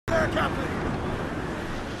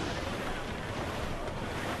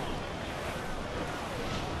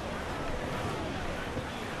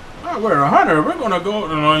we're a hunter. We're gonna go.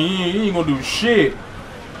 No, you ain't gonna do shit.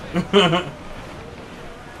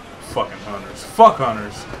 Fucking hunters. Fuck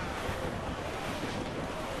hunters.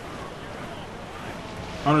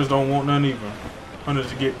 Hunters don't want none either. Hunters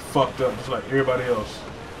to get fucked up just like everybody else.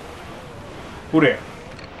 Who that?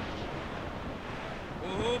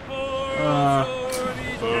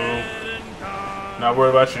 Boo. Not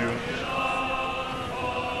worried about you.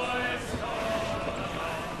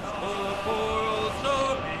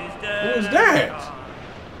 Who is that?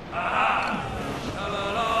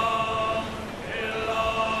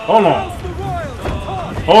 Hold on.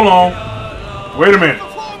 Hold on. Wait a minute.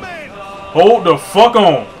 Hold the fuck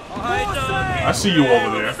on. I see you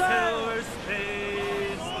over there.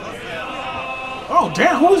 Oh,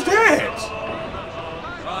 damn. Who is that?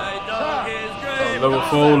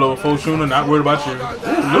 Level 4 shooter. Not worried about you.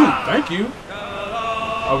 Ooh, loot. Thank you.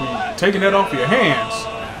 Are we taking that off your hands?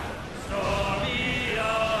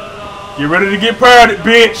 Get ready to get pirated,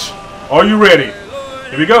 bitch. Are you ready?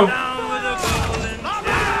 Here we go.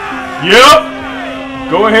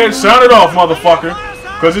 Yep. Go ahead, sound it off, motherfucker.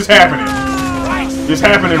 Because it's happening. It's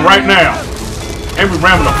happening right now. And we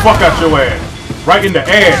ramming the fuck out your ass. Right in the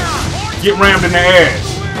ass. Get rammed in the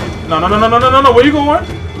ass. No. Where you going?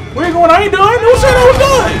 Where you going? I ain't done. Who said I was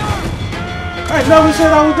done? I ain't never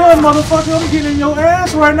said I was done, motherfucker. I'm getting in your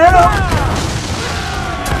ass right now.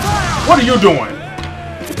 What are you doing?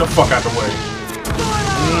 Get the fuck out the way.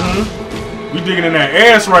 We digging in that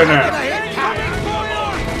ass right now.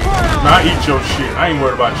 Now eat your shit. I ain't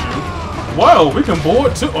worried about you. Whoa, we can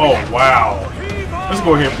board too. Oh, wow. Let's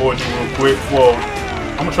go ahead and board you real quick. Whoa.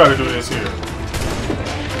 I'm going to try to do this here.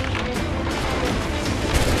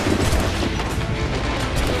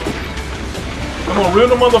 Come on, reel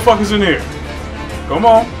the motherfuckers in here. Come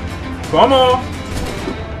on. Come on.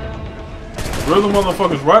 Reel the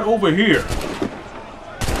motherfuckers right over here.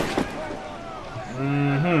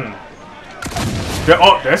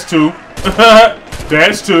 That's two.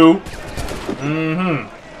 That's two.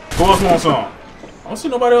 Who else wants some? I don't see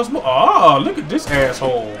nobody else move. Oh, look at this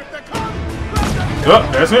asshole. Oh,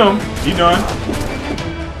 that's him. He done.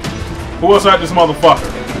 Who else out this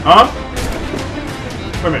motherfucker? Huh?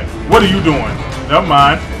 Wait a minute. What are you doing? Never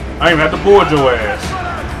mind. I ain't even have to board your ass.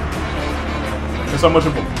 That's how much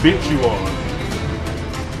of a bitch you are.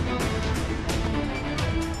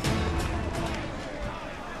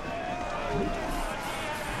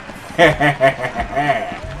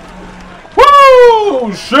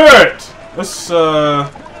 Woo! Shit! Let's, we'll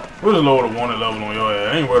just lower the wanted level on your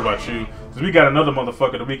ass. I ain't worried about you. Cause we got another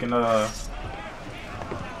motherfucker that we can,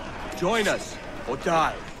 join us or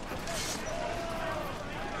die.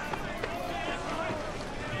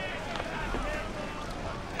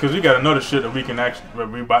 Cause we got another shit that we can actually,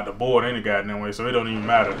 we about to board any goddamn way, so it don't even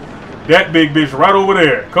matter. That big bitch right over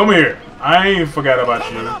there. Come here. I ain't forgot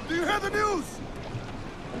about you. Do you hear the news?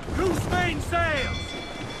 Loose main sails.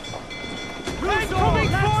 Coming for you.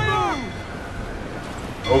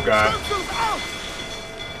 Oh god.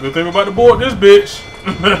 Good thing about to board this bitch.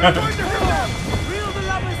 Reel the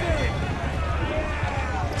lovers in.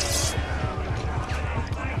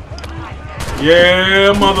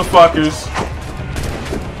 Yeah, motherfuckers.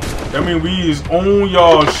 That mean we is on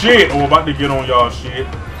y'all shit or about to get on y'all shit.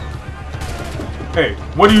 Hey,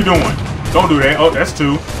 what are you doing? Don't do that. Oh, that's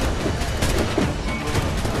two.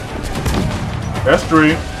 That's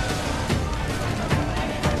three.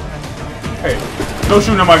 Hey, no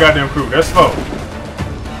shooting at my goddamn crew. That's four.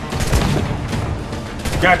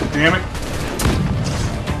 God damn it.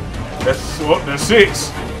 That's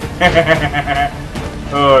six.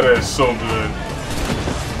 Oh, that's so good.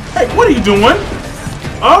 Hey, what are you doing?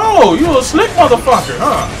 Oh, you a slick motherfucker,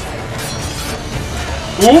 huh?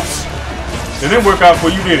 Oops. It didn't work out for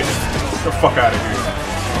you, did it? Get the fuck out of here.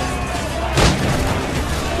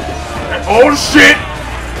 Oh shit!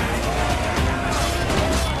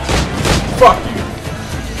 Fuck you.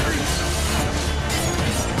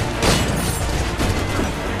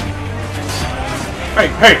 Hey,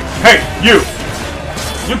 you!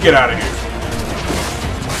 You get out of here.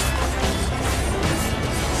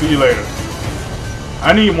 See you later.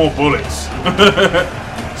 I need more bullets.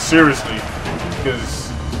 Seriously. Because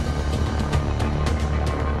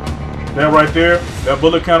that right there, that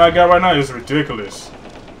bullet count I got right now is ridiculous.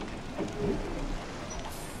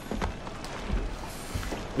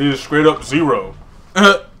 It is straight up zero.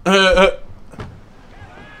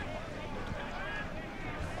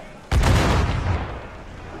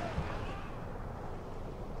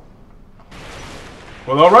 Well,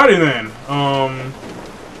 alrighty then.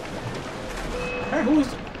 Hey, who is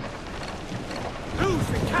it? Loose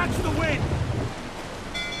and catch the wind.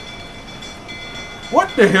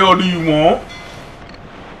 What the hell do you want?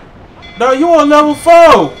 No, you on level 4.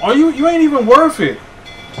 Are you ain't even worth it.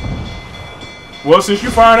 Well, since you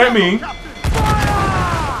firing at me.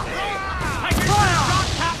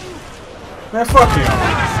 Man, fuck him.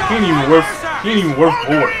 He ain't even worth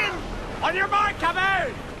boarding. On your mark, come out!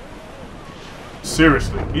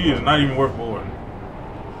 Seriously, he is not even worth boarding.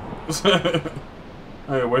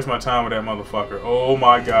 I ain't waste my time with that motherfucker. Oh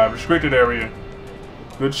my god, restricted area.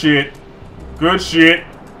 Good shit. Good shit.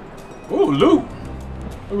 Ooh, loot.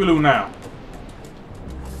 What we loot now?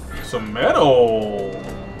 Some metal.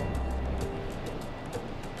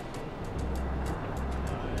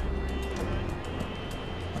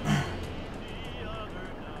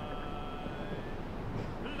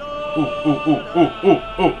 Ooh, ooh, ooh, ooh, ooh,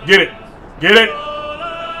 ooh. Get it. Get it.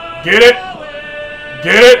 Get it.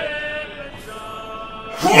 Get it.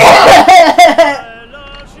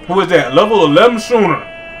 Who is that? Level 11 Schooner.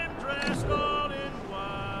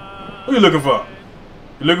 Who you looking for?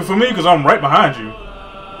 You looking for me? Because I'm right behind you.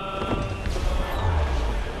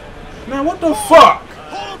 Man, what the fuck?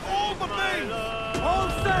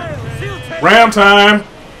 Ram time.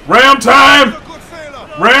 Ram time.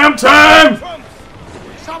 Ram time.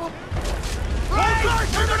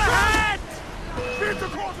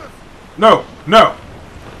 No, no.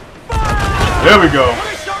 There we go.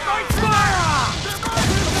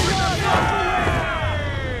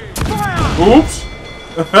 Oops.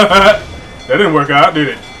 That didn't work out, did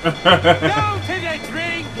it?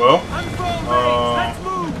 Well,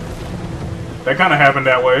 that kind of happened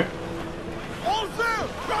that way.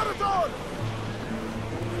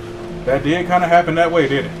 That did kind of happen that way,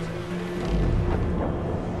 did it?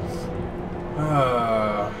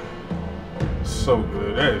 So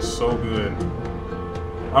good. That is so good.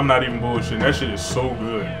 I'm not even bullshitting. That shit is so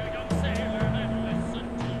good.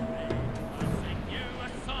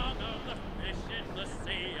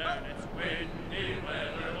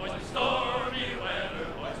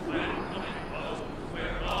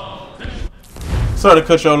 Sorry to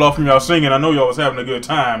cut y'all off from y'all singing. I know y'all was having a good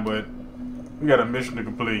time, but we got a mission to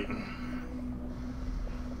complete.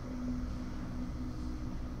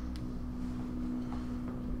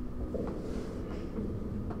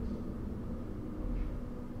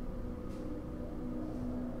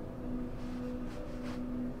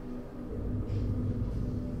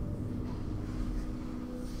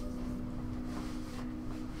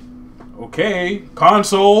 Okay,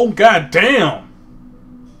 console, goddamn.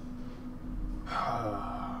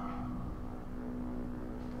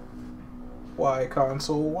 Why,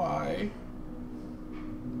 console, why?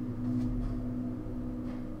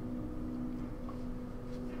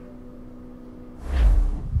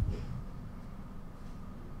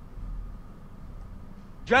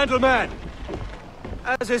 Gentlemen,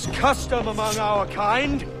 as is custom among our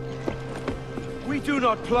kind, we do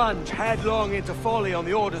not plunge headlong into folly on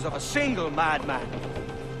the orders of a single madman,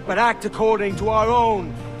 but act according to our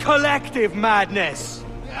own collective madness.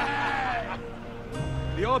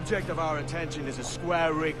 The object of our attention is a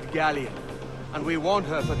square-rigged galleon, and we want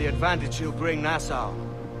her for the advantage she'll bring Nassau.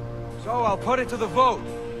 So I'll put it to the vote.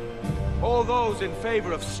 All those in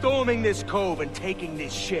favor of storming this cove and taking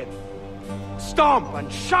this ship, stomp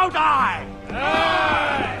and shout aye!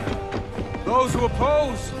 Aye! Those who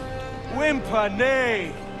oppose, whimper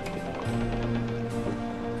nay.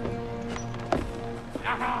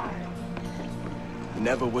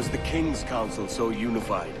 Never was the King's Council so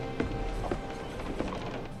unified.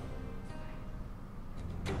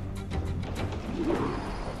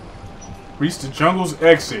 Reach the jungle's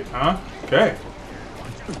exit, huh? Okay.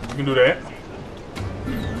 You can do that.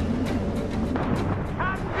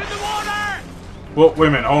 Well, wait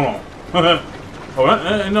a minute. Hold on. Oh,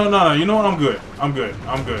 no. You know what? I'm good. I'm good.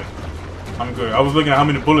 I was looking at how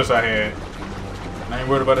many bullets I had. I ain't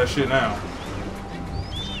worried about that shit now.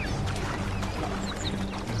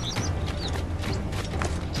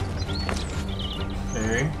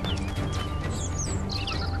 Okay.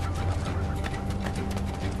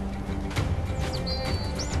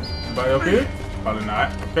 Anybody up here? Probably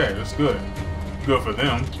not. Okay, that's good. Good for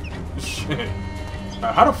them. Shit.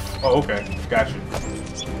 How the f— oh, okay. Got you.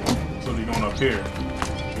 So they're going up here.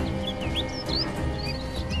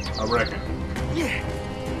 I reckon. Yeah.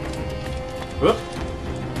 Whoop.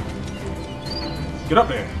 Get up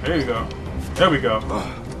there. There you go. There we go.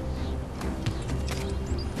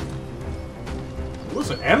 What's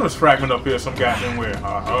an animus fragment up here some goddamn where?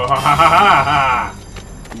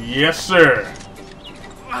 Yes, sir.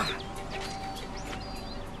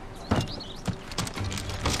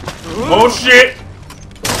 Oh shit!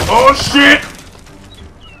 Oh shit!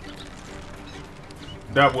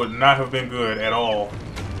 That would not have been good at all.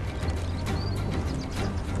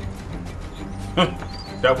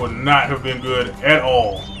 That would not have been good at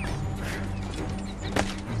all.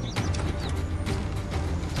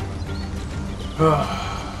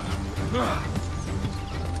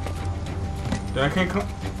 Then I can't come.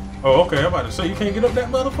 Oh, okay. I'm about to say you can't get up that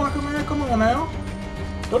motherfucker, man. Come on now.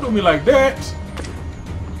 Don't do me like that.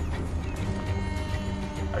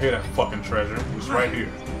 I hear that fucking treasure. It's right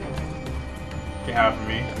here. Can't hide from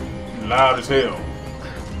me. You're loud as hell.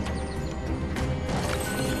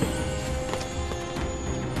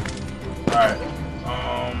 Alright.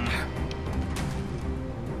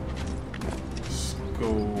 Let's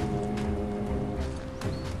go.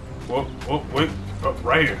 Whoop, whoop, wait. Oh,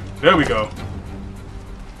 right here. There we go.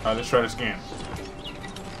 Alright, let's try this again.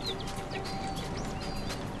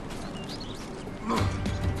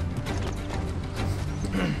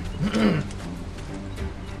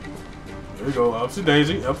 There we go. Up to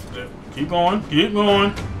Daisy. Up to, keep going. Keep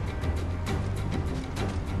going.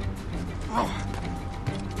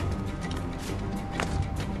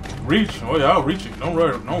 Reach. Oh yeah, I'll reach it. Don't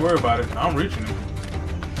worry about it. I'm reaching it.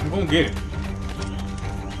 I'm gonna get it.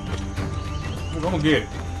 I'm gonna get it.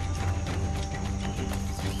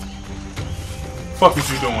 Fuck is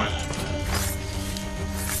you doing?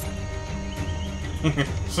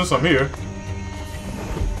 Since I'm here.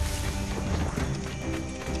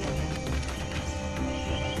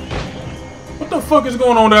 What the fuck is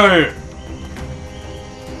going on down here?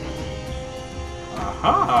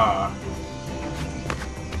 Aha.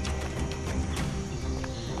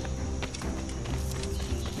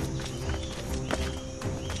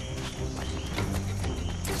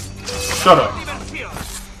 Shut up.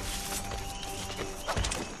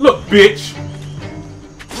 Look, bitch.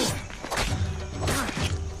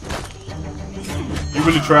 You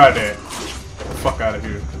really tried that. Get the fuck out of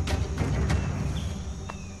here.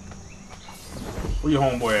 Where your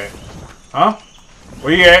homeboy at? Huh?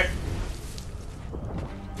 Where you at?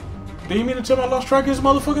 Did you mean to tell me I lost track of his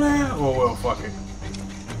motherfucking ass? Oh, well, fuck it.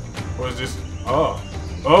 Or is this... Oh.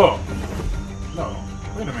 Oh. No.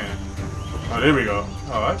 Wait a minute. Oh, there we go.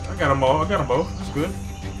 Oh, I got them all. I got them both. That's good.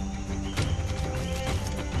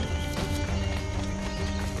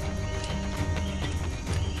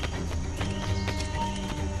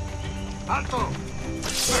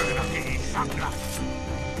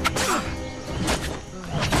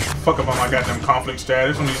 Fuck up on my goddamn conflict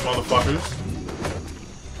status on these motherfuckers.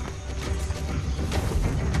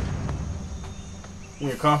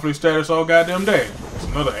 Yeah, conflict status all goddamn day. There's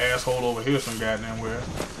another asshole over here some goddamn where.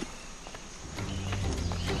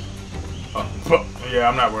 Yeah,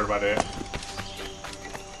 I'm not worried about that.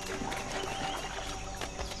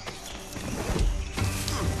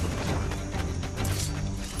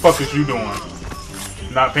 Fuck is you doing?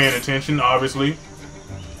 Not paying attention, obviously.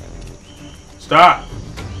 Stop.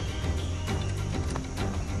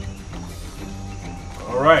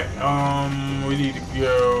 Alright, we need to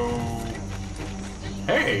go...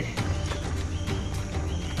 Hey!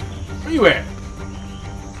 Where you at?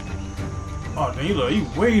 Oh, damn, you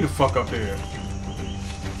way the fuck up there.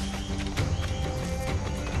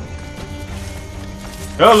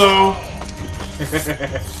 Hello!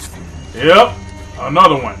 Yep,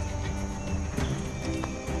 another one.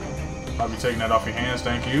 I'll be taking that off your hands,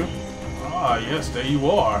 thank you. Ah, yes, there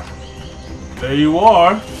you are. There you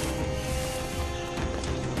are.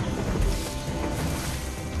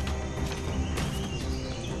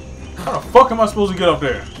 How the fuck am I supposed to get up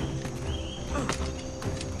there?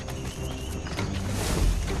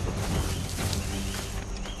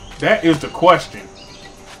 That is the question.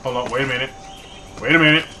 Hold on, wait a minute. Wait a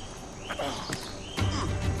minute.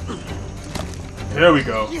 There we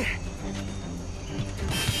go.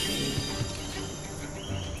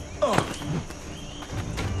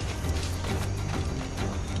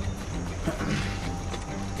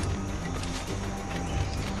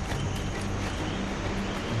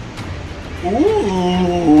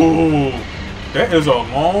 Ooh, that is a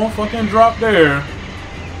long fucking drop there.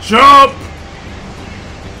 Jump!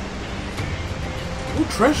 Ooh,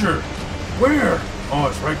 treasure. Where? Oh,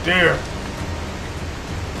 it's right there.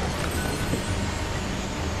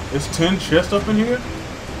 It's 10 chests up in here?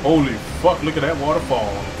 Holy fuck, look at that waterfall.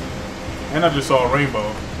 And I just saw a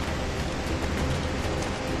rainbow.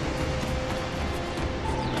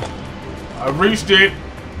 I've reached it.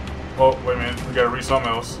 Oh, wait a minute. We gotta reach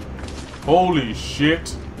something else. Holy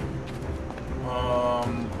shit.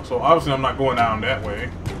 So obviously I'm not going down that way.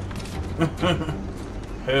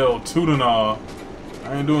 Hell, toot and all.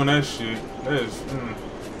 I ain't doing that shit. That is,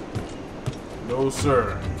 no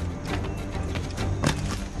sir.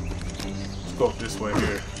 Let's go up this way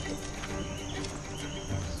here.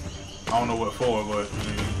 I don't know what for, but I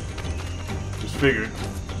mean, just figured.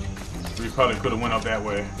 We probably could have went up that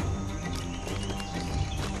way.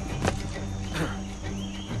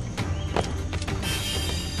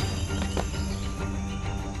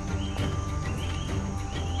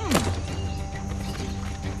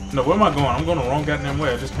 No, where am I going? I'm going the wrong goddamn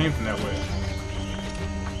way. I just came from that way.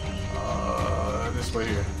 This way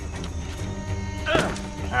here.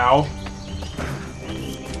 Ow.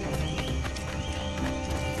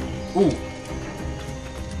 Ooh.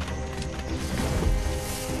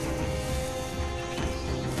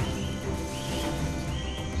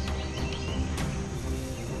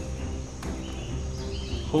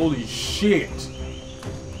 Holy shit.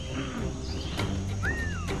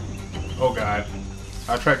 Oh god.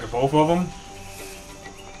 I attracted both of them.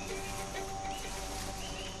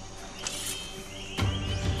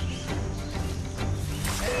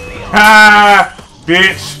 Ha!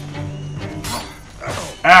 Bitch!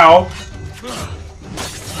 Ow!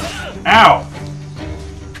 Ow!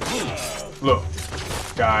 Look,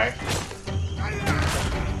 guy.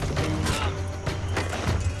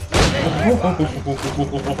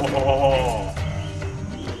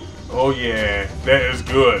 Oh yeah, that is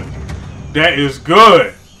good. That is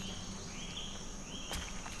good.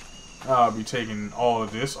 I'll be taking all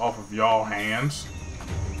of this off of y'all hands.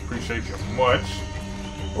 Appreciate you much.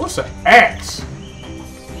 What's an axe?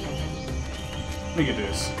 Look at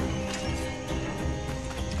this.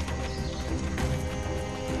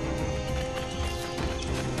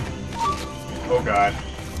 Oh god.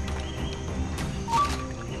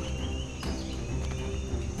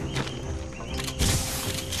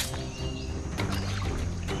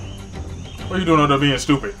 What are you doing out there being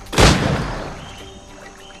stupid?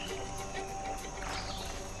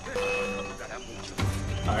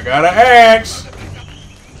 I got an axe.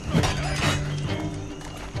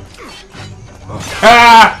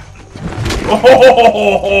 Ah!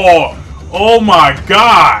 Oh my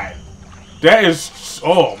god! That is,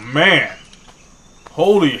 oh man!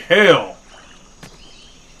 Holy hell!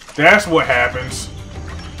 That's what happens.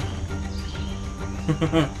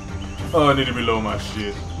 Oh, I need to reload my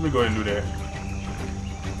shit. Let me go ahead and do that.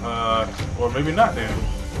 Or maybe not then.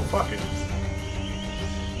 Well, fuck it.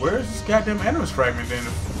 Where is this goddamn animus fragment then?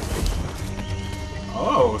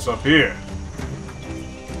 Oh, it's up here.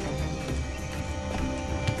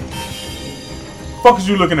 Fuck is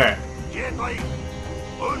you looking at? Un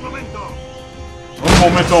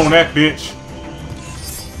momento on that bitch.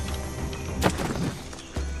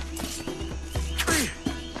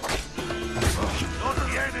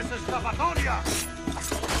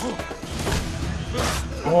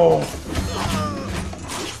 Oh.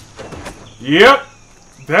 Yep.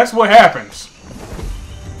 That's what happens.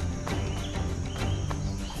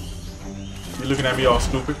 You looking at me all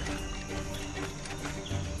stupid?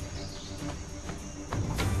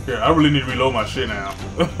 Yeah, I really need to reload my shit now.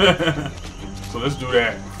 So let's do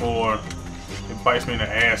that before it bites me in the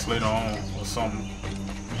ass later on or something.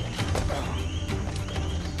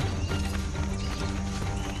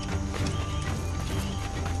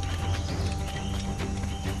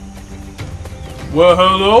 Well,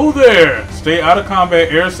 hello there. Stay out of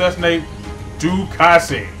combat. Air assassinate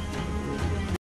Ducasi.